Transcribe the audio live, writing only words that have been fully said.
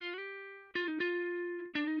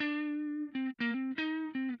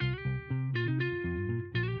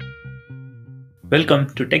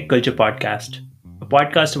Welcome to Tech Culture Podcast, a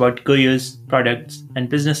podcast about careers, products, and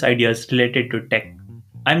business ideas related to tech.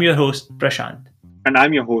 I'm your host, Prashant. And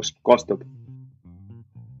I'm your host, Kaustubh.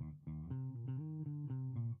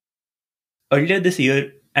 Earlier this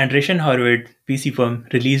year, Andreessen Horowitz VC firm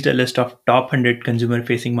released a list of top 100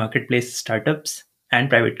 consumer-facing marketplace startups and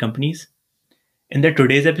private companies. In the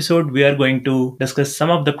today's episode, we are going to discuss some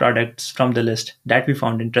of the products from the list that we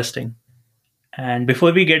found interesting. And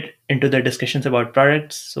before we get into the discussions about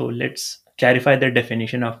products, so let's clarify the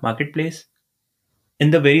definition of marketplace.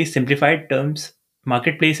 In the very simplified terms,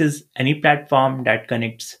 marketplace is any platform that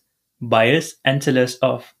connects buyers and sellers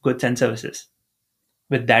of goods and services.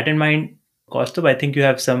 With that in mind, Kaustubh, I think you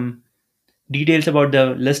have some details about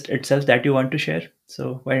the list itself that you want to share.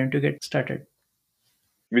 So why don't you get started?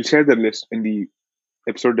 We'll share the list in the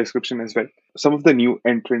episode description as well. Some of the new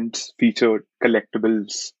entrants featured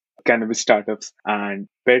collectibles, cannabis startups, and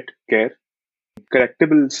pet care.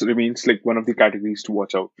 Collectibles remains like one of the categories to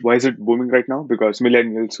watch out. Why is it booming right now? Because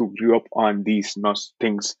millennials who grew up on these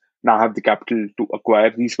things now have the capital to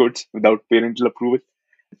acquire these goods without parental approval.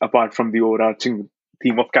 Apart from the overarching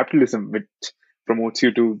theme of capitalism, which promotes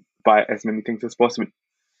you to buy as many things as possible.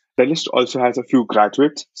 The list also has a few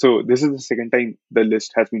graduates. So this is the second time the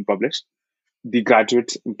list has been published. The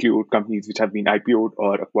graduates include companies which have been IPO'd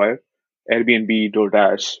or acquired: Airbnb,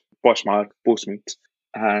 DoorDash, Poshmark, Postmates.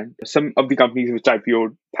 And some of the companies which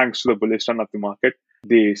IPO'd, thanks to the bullish run of the market,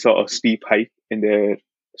 they saw a steep hike in their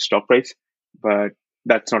stock price. But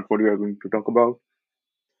that's not what we are going to talk about.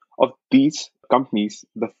 Of these companies,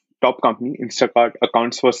 the top company, Instacart,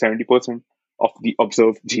 accounts for 70% of the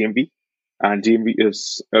observed GMV. And GMV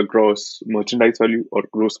is a gross merchandise value or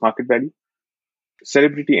gross market value.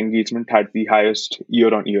 Celebrity engagement had the highest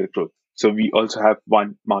year on year growth. So we also have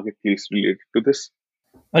one marketplace related to this.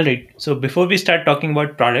 All right. So before we start talking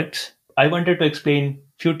about products, I wanted to explain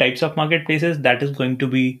few types of marketplaces that is going to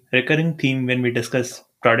be recurring theme when we discuss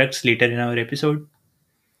products later in our episode.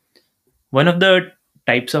 One of the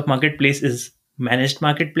types of marketplace is managed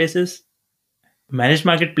marketplaces. Managed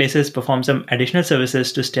marketplaces perform some additional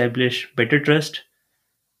services to establish better trust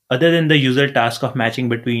other than the usual task of matching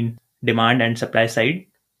between demand and supply side.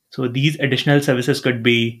 So these additional services could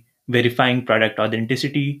be verifying product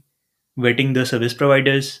authenticity, vetting the service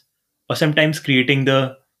providers, or sometimes creating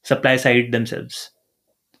the supply side themselves.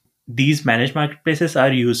 These managed marketplaces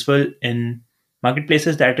are useful in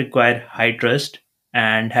marketplaces that require high trust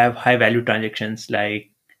and have high value transactions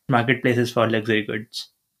like marketplaces for luxury goods.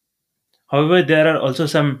 However, there are also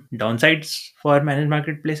some downsides for managed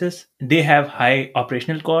marketplaces. They have high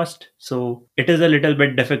operational cost, so it is a little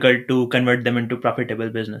bit difficult to convert them into profitable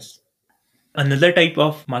business. Another type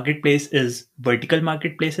of marketplace is vertical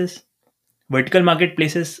marketplaces. Vertical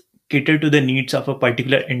marketplaces cater to the needs of a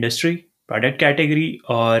particular industry, product category,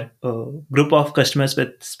 or a group of customers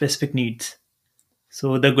with specific needs.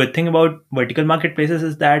 So, the good thing about vertical marketplaces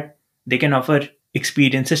is that they can offer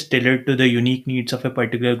experiences tailored to the unique needs of a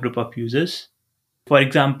particular group of users. For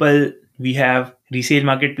example, we have resale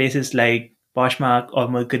marketplaces like Poshmark or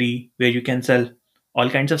Mercury where you can sell all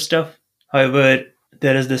kinds of stuff. However,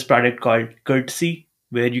 there is this product called Courtesy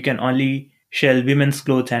where you can only sell women's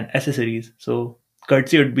clothes and accessories. So,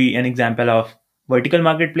 Courtesy would be an example of vertical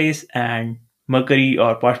marketplace, and Mercury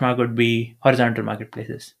or Poshmark would be horizontal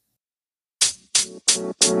marketplaces.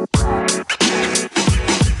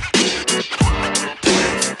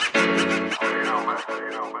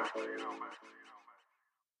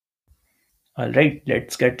 All right,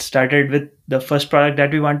 let's get started with the first product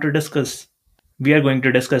that we want to discuss. We are going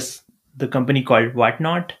to discuss the company called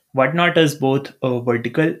Whatnot. Whatnot is both a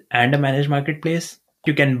vertical and a managed marketplace.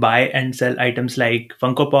 You can buy and sell items like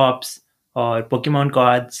Funko Pops or Pokemon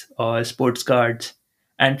cards or sports cards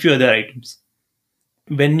and few other items.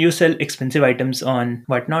 When you sell expensive items on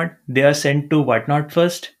Whatnot, they are sent to Whatnot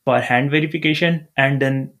first for hand verification and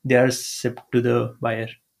then they are shipped to the buyer.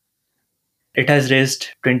 It has raised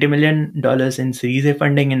 $20 million in Series A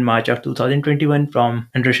funding in March of 2021 from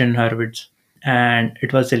Andreessen Horowitz, and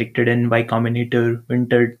it was selected in Y Combinator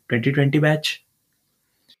Winter 2020 batch.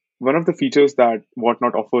 One of the features that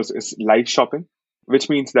Whatnot offers is live shopping, which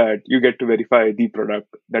means that you get to verify the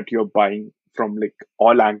product that you're buying from like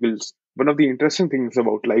all angles. One of the interesting things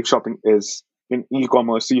about live shopping is in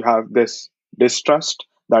e-commerce, you have this distrust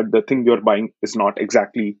that the thing you're buying is not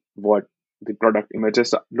exactly what the product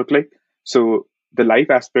images look like. So the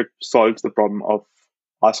live aspect solves the problem of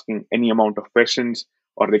asking any amount of questions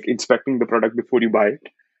or like inspecting the product before you buy it.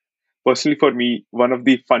 Personally, for me, one of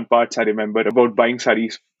the fun parts I remember about buying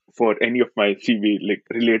saris for any of my female like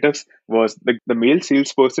relatives was the male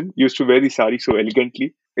salesperson used to wear the sari so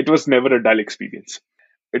elegantly. It was never a dull experience.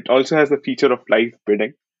 It also has the feature of live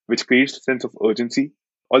bidding, which creates a sense of urgency.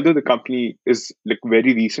 Although the company is like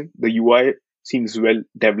very recent, the UI seems well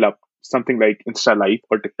developed, something like Insta Live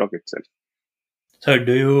or TikTok itself. So,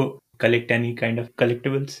 do you collect any kind of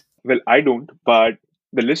collectibles? Well, I don't, but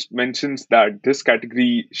the list mentions that this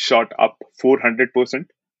category shot up 400%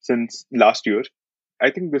 since last year.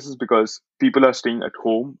 I think this is because people are staying at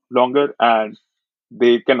home longer and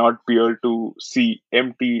they cannot bear to see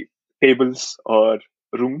empty tables or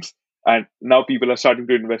rooms. And now people are starting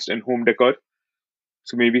to invest in home decor.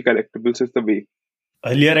 So maybe collectibles is the way.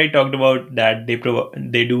 Earlier, I talked about that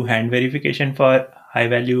they do hand verification for high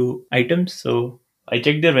value items. So I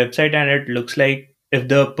checked their website, and it looks like if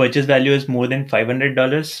the purchase value is more than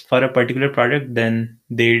 $500 for a particular product, then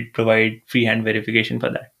they provide free hand verification for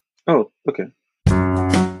that. Oh, okay.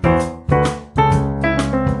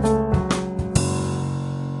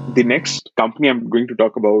 The next company I'm going to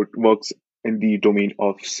talk about works in the domain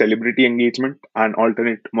of celebrity engagement and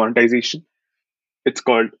alternate monetization. It's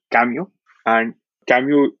called Cameo, and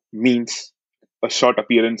Cameo means a short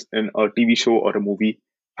appearance in a TV show or a movie,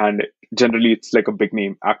 and generally it's like a big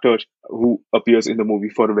name actor who appears in the movie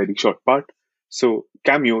for a very short part. So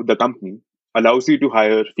Cameo, the company, allows you to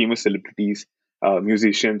hire famous celebrities,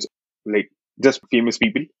 musicians, like just famous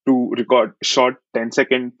people, to record short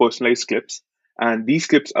 10-second personalized clips, and these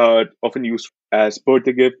clips are often used as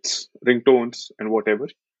birthday gifts, ringtones, and whatever.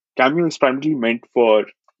 Cameo is primarily meant for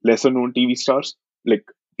lesser known TV stars, like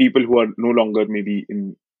people who are no longer maybe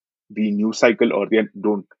in the news cycle, or they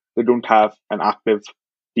don't have an active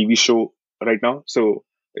TV show right now. So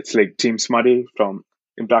it's like James Murray from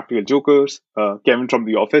Impractical Jokers, Kevin from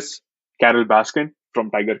The Office, Carol Baskin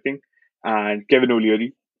from Tiger King, and Kevin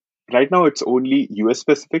O'Leary. Right now it's only US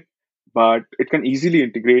specific, but it can easily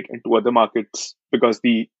integrate into other markets because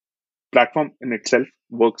the platform in itself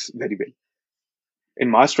works very well.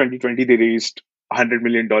 In March 2020, they raised $100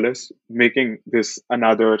 million, making this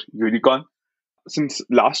another unicorn. Since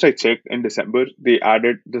last I checked in December, they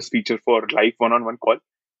added this feature for live one-on-one call,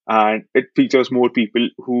 and it features more people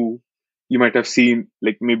who you might have seen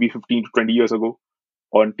like maybe 15 to 20 years ago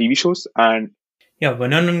on TV shows. And Yeah,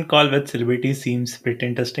 one-on-one call with celebrities seems pretty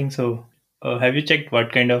interesting. So, have you checked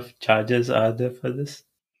what kind of charges are there for this?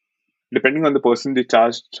 depending on the person, they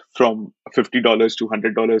charged from $50 to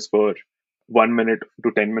 $100 for 1 minute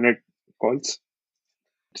to 10-minute calls.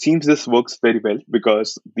 Seems this works very well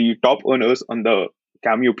because the top earners on the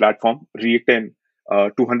Cameo platform rate in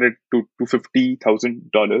 200 to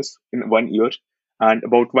 $250,000 in 1 year, and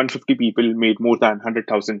about 150 people made more than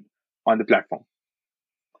 100,000 on the platform.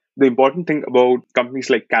 The important thing about companies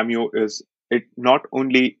like Cameo is it not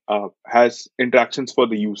only has interactions for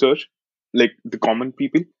the user, like the common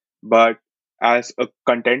people, but as a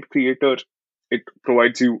content creator, it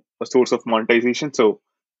provides you a source of monetization. So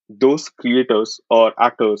those creators or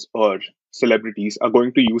actors or celebrities are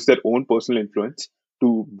going to use their own personal influence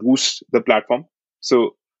to boost the platform.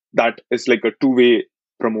 So that is like a two-way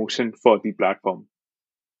promotion for the platform.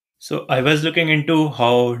 So, I was looking into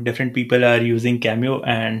how different people are using Cameo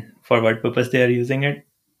and for what purpose they are using it.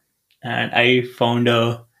 And I found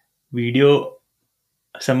a video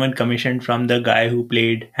someone commissioned from the guy who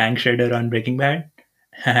played Hank Shredder on Breaking Bad.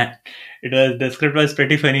 The script was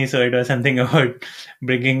pretty funny, so it was something about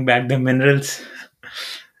bringing back the minerals.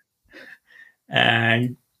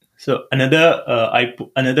 And so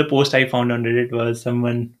another post I found on Reddit was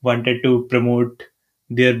someone wanted to promote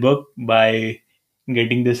their book by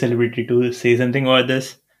getting the celebrity to say something about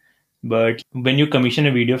this. But when you commission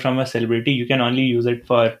a video from a celebrity, you can only use it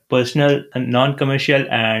for personal, non-commercial,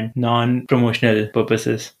 and non-promotional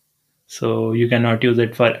purposes. So you cannot use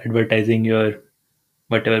it for advertising your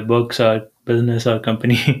whatever books or business or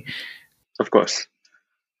company. Of course.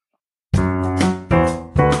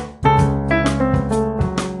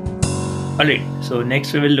 All right. So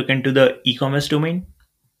next we will look into the e-commerce domain.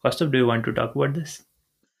 Kaustubh, do you want to talk about this?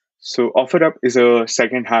 So OfferUp is a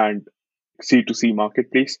second-hand C2C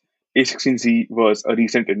marketplace. A16Z was a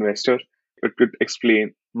recent investor. It could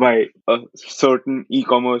explain why a certain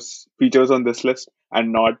e-commerce features on this list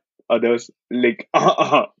and not others, like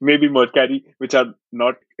maybe Mercari, which are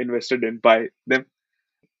not invested in by them.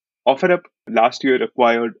 OfferUp last year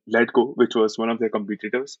acquired Letgo, which was one of their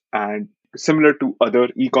competitors, and similar to other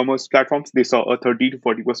e-commerce platforms, they saw a 30 to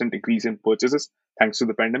 40% increase in purchases thanks to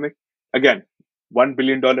the pandemic. Again, $1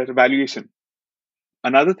 billion valuation.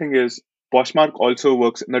 Another thing is Poshmark also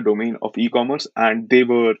works in the domain of e-commerce, and they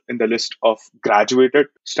were in the list of graduated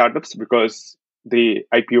startups because they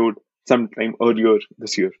IPO'd sometime earlier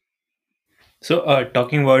this year. So,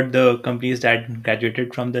 talking about the companies that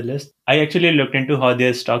graduated from the list, I actually looked into how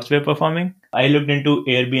their stocks were performing. I looked into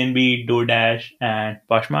Airbnb, DoorDash, and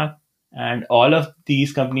Poshmark, and all of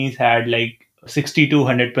these companies had like 60 to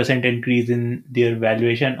 100% increase in their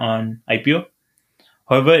valuation on IPO.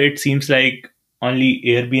 However, it seems like only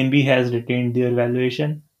Airbnb has retained their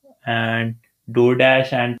valuation, and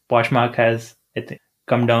DoorDash and Poshmark has, I think,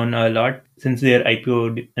 come down a lot since their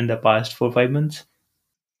IPO in the past 4 5 months.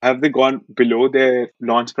 Have they gone below their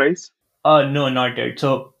launch price? No, not yet.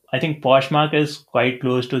 So I think Poshmark is quite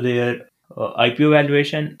close to their IPO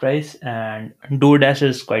valuation price, and DoorDash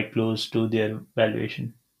is quite close to their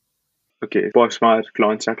valuation. Okay, Poshmark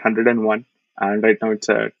launched at 101 and right now it's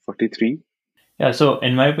at 43. Yeah. So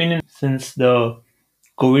in my opinion, since the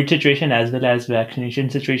COVID situation as well as vaccination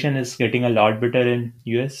situation is getting a lot better in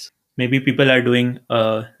US, maybe people are doing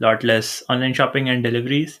a lot less online shopping and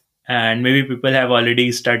deliveries, and maybe people have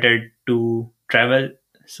already started to travel.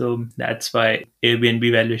 So that's why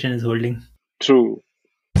Airbnb valuation is holding. True.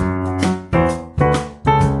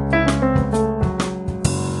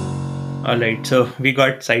 All right, so we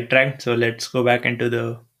got sidetracked. So let's go back into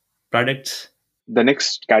the products. The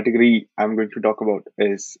next category I'm going to talk about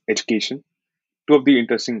is education. Two of the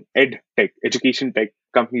interesting ed tech, education tech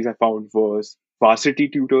companies I found was Varsity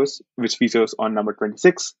Tutors, which features on number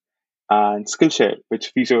 26, and Skillshare, which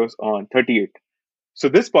features on 38. So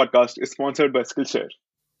this podcast is sponsored by Skillshare.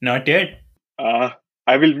 Not yet. Uh,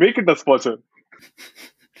 I will make it a sponsor.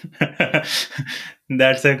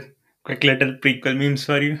 That's a quick little prequel memes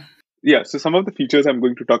for you. Yeah, so some of the features I'm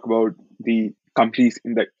going to talk about the companies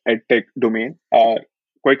in the edtech domain are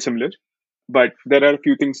quite similar, but there are a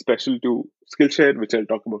few things special to Skillshare, which I'll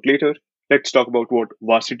talk about later. Let's talk about what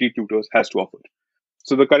Varsity Tutors has to offer.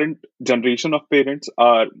 So the current generation of parents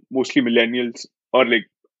are mostly millennials or like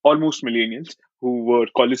almost millennials who were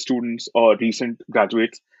college students or recent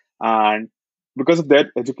graduates. And because of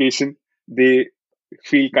their education, they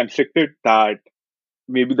feel conflicted that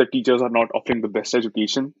maybe the teachers are not offering the best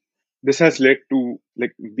education. This has led to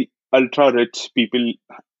like the ultra rich people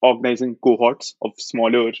organizing cohorts of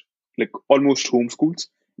smaller, like almost homeschools,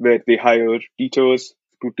 where they hire teachers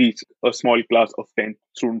to teach a small class of 10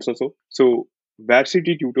 students or so. So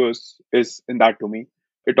Varsity Tutors is in that domain.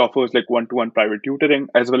 It offers like one-to-one private tutoring,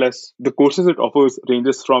 as well as the courses it offers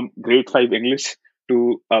ranges from grade 5 English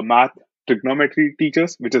to math trigonometry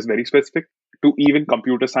teachers, which is very specific, to even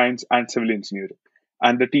computer science and civil engineering.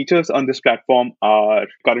 And the teachers on this platform are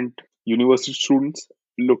current university students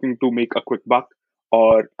looking to make a quick buck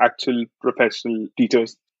or actual professional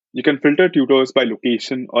teachers. You can filter tutors by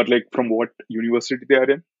location or like from what university they are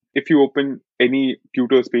in. If you open any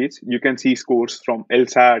tutors page, you can see scores from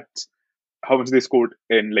LSAT, how much they scored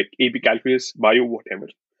in like AP calculus, bio, whatever.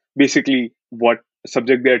 Basically, what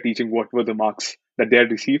subject they are teaching, what were the marks that they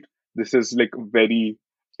had received. This is like a very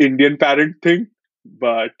Indian parent thing,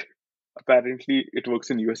 but apparently it works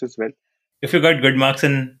in US as well. If you got good marks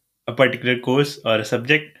in a particular course or a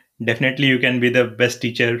subject, definitely you can be the best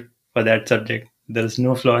teacher for that subject. There's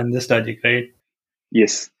no flaw in this logic, right?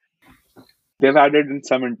 Yes, they've added in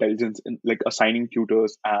some intelligence in like assigning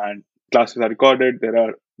tutors and classes are recorded. There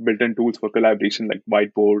are built-in tools for collaboration like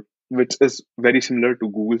Whiteboard, which is very similar to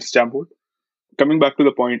Google's Jamboard. Coming back to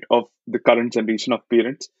the point of the current generation of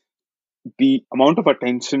parents, the amount of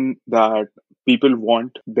attention that people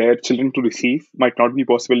want their children to receive might not be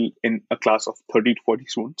possible in a class of 30 to 40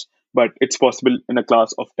 students, but it's possible in a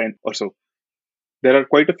class of 10 or so. There are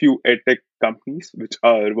quite a few edtech companies which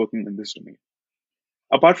are working in this domain.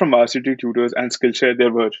 Apart from Varsity Tutors and Skillshare,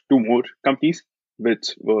 there were two more companies,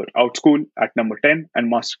 which were Outschool at number 10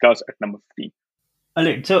 and Masterclass at number 15. All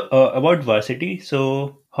right. So about varsity,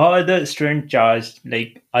 so how are the students charged?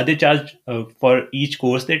 Like, are they charged for each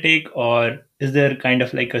course they take, or is there kind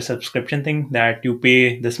of like a subscription thing that you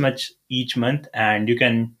pay this much each month and you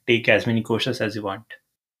can take as many courses as you want?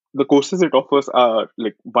 The courses it offers are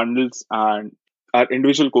like bundles and are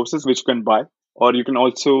individual courses which you can buy, or you can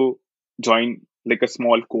also join like a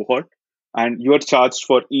small cohort, and you are charged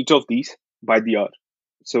for each of these by the hour.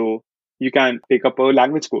 So you can take up a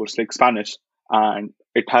language course like Spanish, and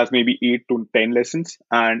it has maybe 8 to 10 lessons,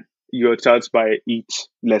 and you are charged by each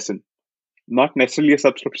lesson. Not necessarily a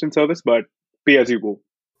subscription service, but pay as you go.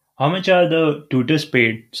 How much are the tutors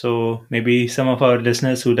paid? So maybe some of our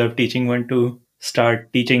listeners who love teaching want to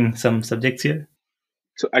start teaching some subjects here.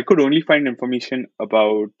 So I could only find information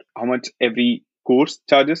about how much every course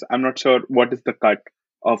charges. I'm not sure what is the cut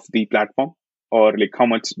of the platform or like how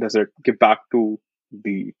much does it give back to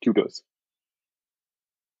the tutors.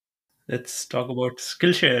 Let's talk about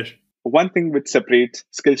Skillshare. One thing which separates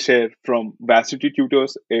Skillshare from Varsity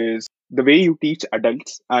tutors is the way you teach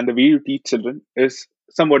adults and the way you teach children is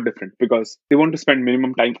somewhat different because they want to spend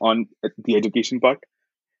minimum time on the education part.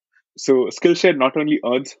 So Skillshare not only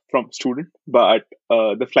earns from student, but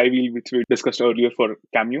the flywheel which we discussed earlier for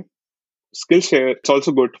Cameo. Skillshare, it's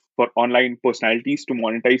also good for online personalities to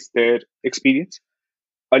monetize their experience.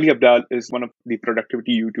 Ali Abdal is one of the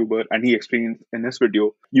productivity YouTuber, and he explains in his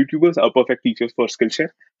video, YouTubers are perfect teachers for Skillshare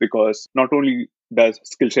because not only does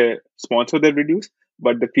Skillshare sponsor their videos,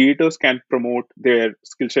 but the creators can promote their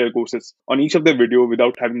Skillshare courses on each of their video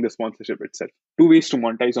without having the sponsorship itself. Two ways to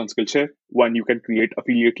monetize on Skillshare. One, you can create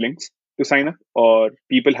affiliate links to sign up, or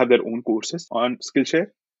people have their own courses on Skillshare.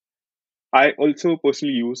 I also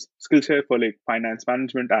personally use Skillshare for like finance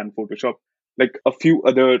management and Photoshop. Like a few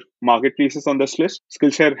other marketplaces on this list,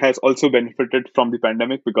 Skillshare has also benefited from the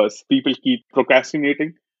pandemic because people keep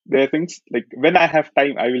procrastinating their things. Like when I have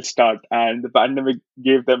time, I will start, and the pandemic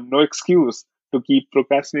gave them no excuse to keep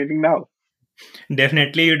procrastinating now.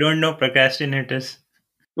 Definitely, you don't know procrastinators.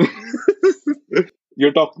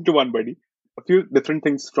 You're talking to one buddy. A few different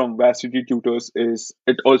things from Varsity Tutors is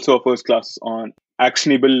it also offers classes on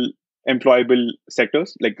actionable, employable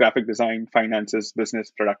sectors like graphic design, finances,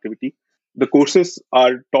 business, productivity. The courses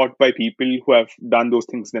are taught by people who have done those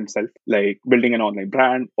things themselves, like building an online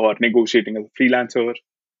brand or negotiating as a freelancer,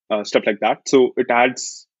 stuff like that. So it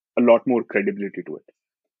adds a lot more credibility to it.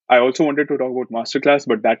 I also wanted to talk about masterclass,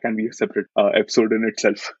 but that can be a separate episode in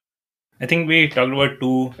itself. I think we talked about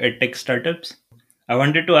two edtech startups. I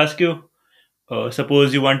wanted to ask you,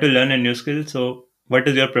 suppose you want to learn a new skill, so what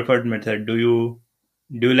is your preferred method? Do you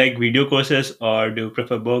like video courses or do you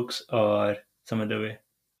prefer books or some other way?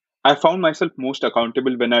 I found myself most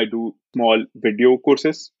accountable when I do small video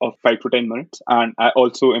courses of 5 to 10 minutes, and I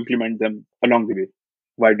also implement them along the way.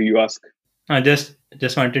 Why do you ask? I just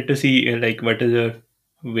wanted to see like what is your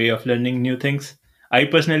way of learning new things. I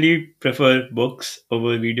personally prefer books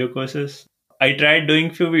over video courses. I tried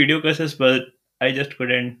doing few video courses, but I just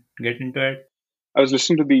couldn't get into it. I was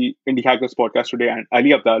listening to the Indie Hackers podcast today, and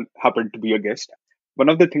Ali Abdal happened to be a guest. One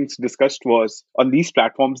of the things discussed was on these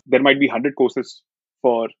platforms, there might be 100 courses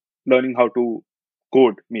for learning how to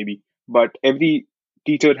code, maybe, but every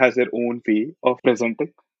teacher has their own way of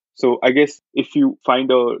presenting. So I guess if you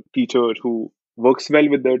find a teacher who works well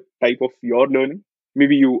with the type of your learning,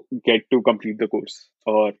 maybe you get to complete the course,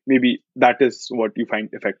 or maybe that is what you find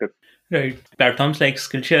effective. Right. Platforms like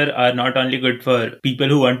Skillshare are not only good for people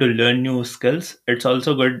who want to learn new skills, it's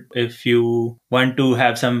also good if you want to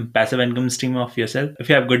have some passive income stream of yourself. If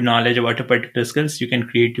you have good knowledge about a particular skills, you can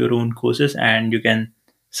create your own courses and you can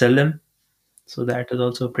sell them. So that is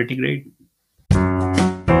also pretty great.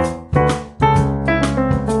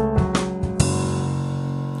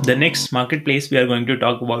 The next marketplace we are going to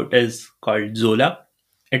talk about is called Zola.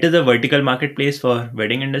 It is a vertical marketplace for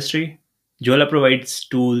wedding industry. Zola provides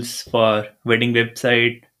tools for wedding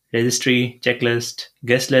website, registry, checklist,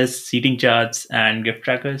 guest list, seating charts, and gift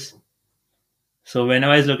trackers. So when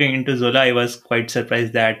I was looking into Zola, I was quite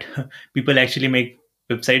surprised that people actually make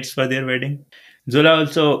websites for their wedding. Zola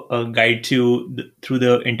also guides you through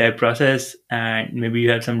the entire process, and maybe you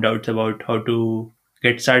have some doubts about how to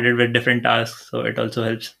get started with different tasks. So it also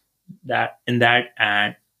helps that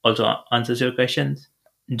and also answers your questions.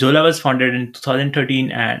 Zola was founded in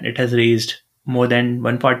 2013, and it has raised more than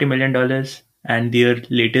 $140 million. And their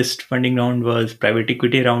latest funding round was private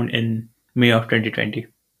equity round in May of 2020.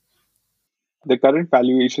 The current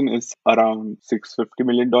valuation is around $650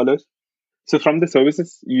 million. So, from the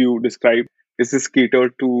services you described, is this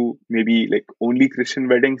catered to maybe like only Christian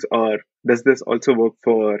weddings, or does this also work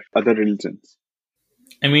for other religions?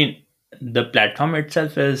 I mean, the platform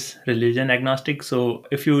itself is religion agnostic. So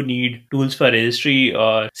if you need tools for registry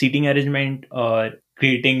or seating arrangement or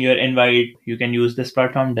creating your invite, you can use this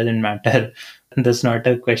platform. Doesn't matter. That's not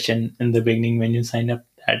a question in the beginning when you sign up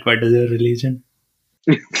that what is your religion.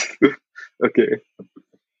 Okay.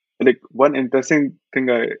 Like one interesting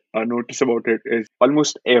thing I noticed about it is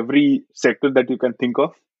almost every sector that you can think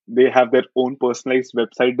of, they have their own personalized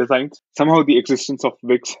website designs. Somehow, the existence of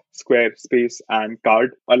Wix, Squarespace, and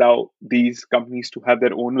Card allow these companies to have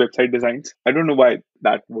their own website designs. I don't know why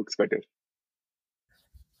that works better.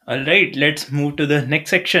 All right, let's move to the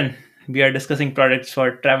next section. We are discussing products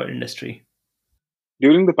for travel industry.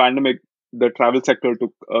 During the pandemic, the travel sector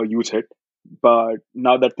took a huge hit, but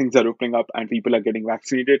now that things are opening up and people are getting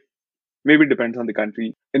vaccinated, maybe it depends on the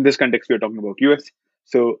country. In this context, we are talking about US.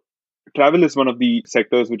 So travel is one of the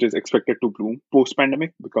sectors which is expected to bloom post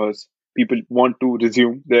pandemic because people want to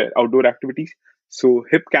resume their outdoor activities. So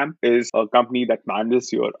HipCamp is a company that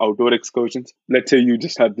manages your outdoor excursions. Let's say you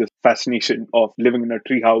just have this fascination of living in a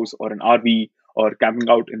treehouse or an RV or camping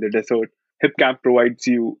out in the desert. HipCamp provides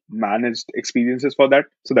you managed experiences for that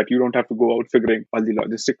so that you don't have to go out figuring all the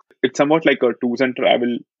logistics. It's somewhat like a tours and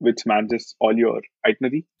travel which manages all your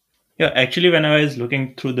itinerary. Yeah, actually, when I was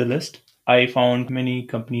looking through the list, I found many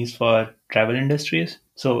companies for travel industries.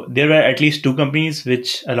 So there were at least two companies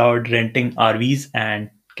which allowed renting RVs and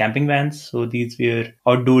camping vans. So these were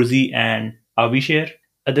Outdoorsy and RV Share.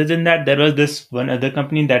 Other than that, there was this one other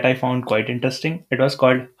company that I found quite interesting. It was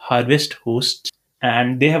called Harvest Hosts,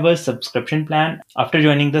 and they have a subscription plan. After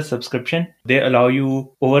joining the subscription, they allow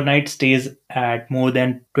you overnight stays at more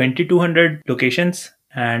than 2,200 locations.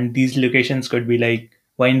 And these locations could be like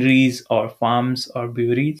wineries or farms or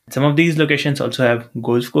breweries. Some of these locations also have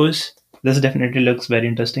golf course. This definitely looks very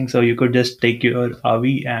interesting. So you could just take your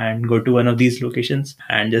RV and go to one of these locations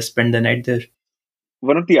and just spend the night there.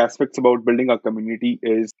 One of the aspects about building a community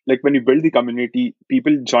is like when you build the community,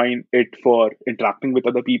 people join it for interacting with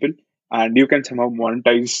other people and you can somehow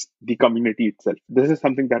monetize the community itself. This is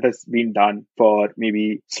something that has been done for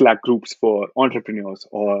maybe Slack groups for entrepreneurs,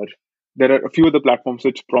 or there are a few other platforms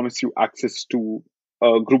which promise you access to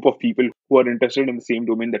a group of people who are interested in the same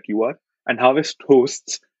domain that you are. And Harvest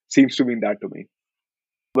Hosts seems to be in that domain.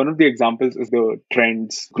 One of the examples is the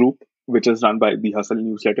Trends group, which is run by the Hustle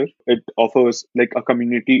newsletter. It offers like a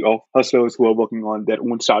community of hustlers who are working on their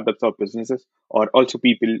own startups or businesses, or also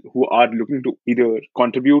people who are looking to either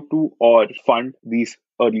contribute to or fund these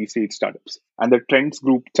early stage startups. And the Trends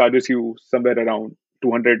group charges you somewhere around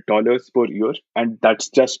 $200 per year, and that's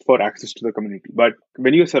just for access to the community. But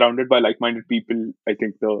when you're surrounded by like minded people, I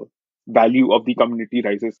think the value of the community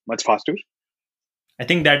rises much faster. I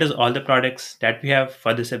think that is all the products that we have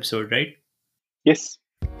for this episode, right? Yes.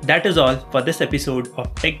 That is all for this episode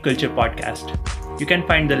of Tech Culture Podcast. You can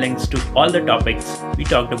find the links to all the topics we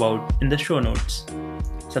talked about in the show notes.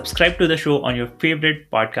 Subscribe to the show on your favorite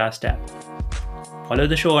podcast app. Follow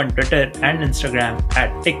the show on Twitter and Instagram at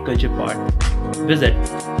TechCulturePod. Visit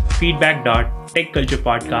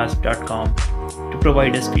feedback.techculturepodcast.com to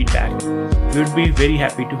provide us feedback. We would be very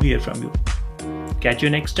happy to hear from you. Catch you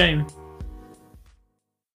next time.